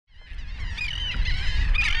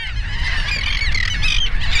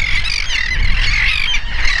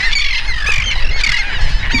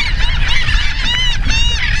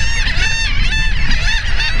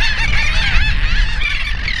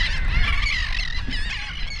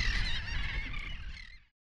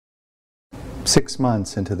6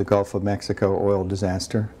 months into the Gulf of Mexico oil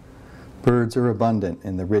disaster, birds are abundant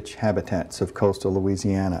in the rich habitats of coastal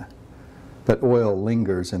Louisiana, but oil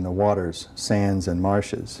lingers in the waters, sands, and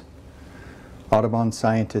marshes. Audubon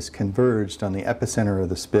scientists converged on the epicenter of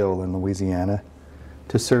the spill in Louisiana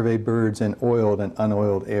to survey birds in oiled and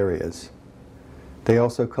unoiled areas. They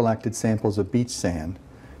also collected samples of beach sand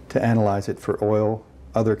to analyze it for oil,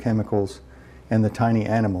 other chemicals, and the tiny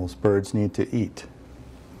animals birds need to eat.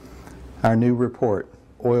 Our new report,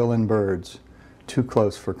 Oil and Birds, Too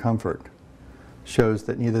Close for Comfort, shows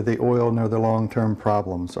that neither the oil nor the long-term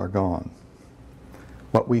problems are gone.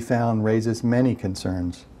 What we found raises many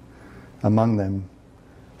concerns. Among them,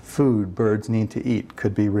 food birds need to eat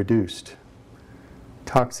could be reduced.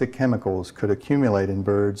 Toxic chemicals could accumulate in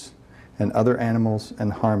birds and other animals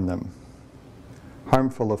and harm them.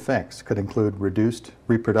 Harmful effects could include reduced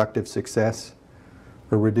reproductive success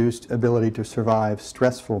or reduced ability to survive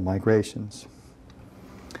stressful migrations.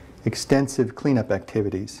 Extensive cleanup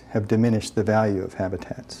activities have diminished the value of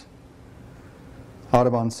habitats.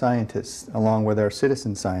 Audubon scientists, along with our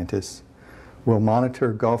citizen scientists, will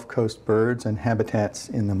monitor Gulf Coast birds and habitats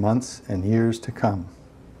in the months and years to come.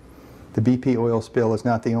 The BP oil spill is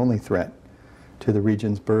not the only threat to the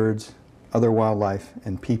region's birds, other wildlife,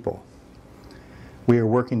 and people. We are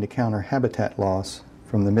working to counter habitat loss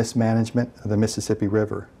from the mismanagement of the Mississippi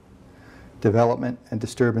River, development and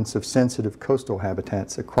disturbance of sensitive coastal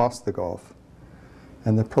habitats across the Gulf,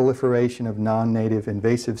 and the proliferation of non-native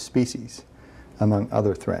invasive species, among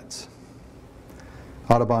other threats.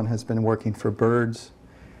 Audubon has been working for birds,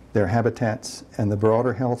 their habitats, and the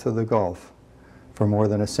broader health of the Gulf for more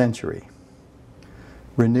than a century.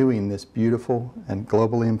 Renewing this beautiful and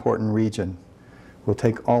globally important region will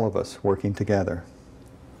take all of us working together.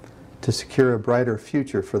 To secure a brighter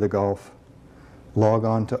future for the Gulf, log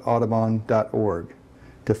on to audubon.org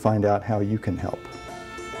to find out how you can help.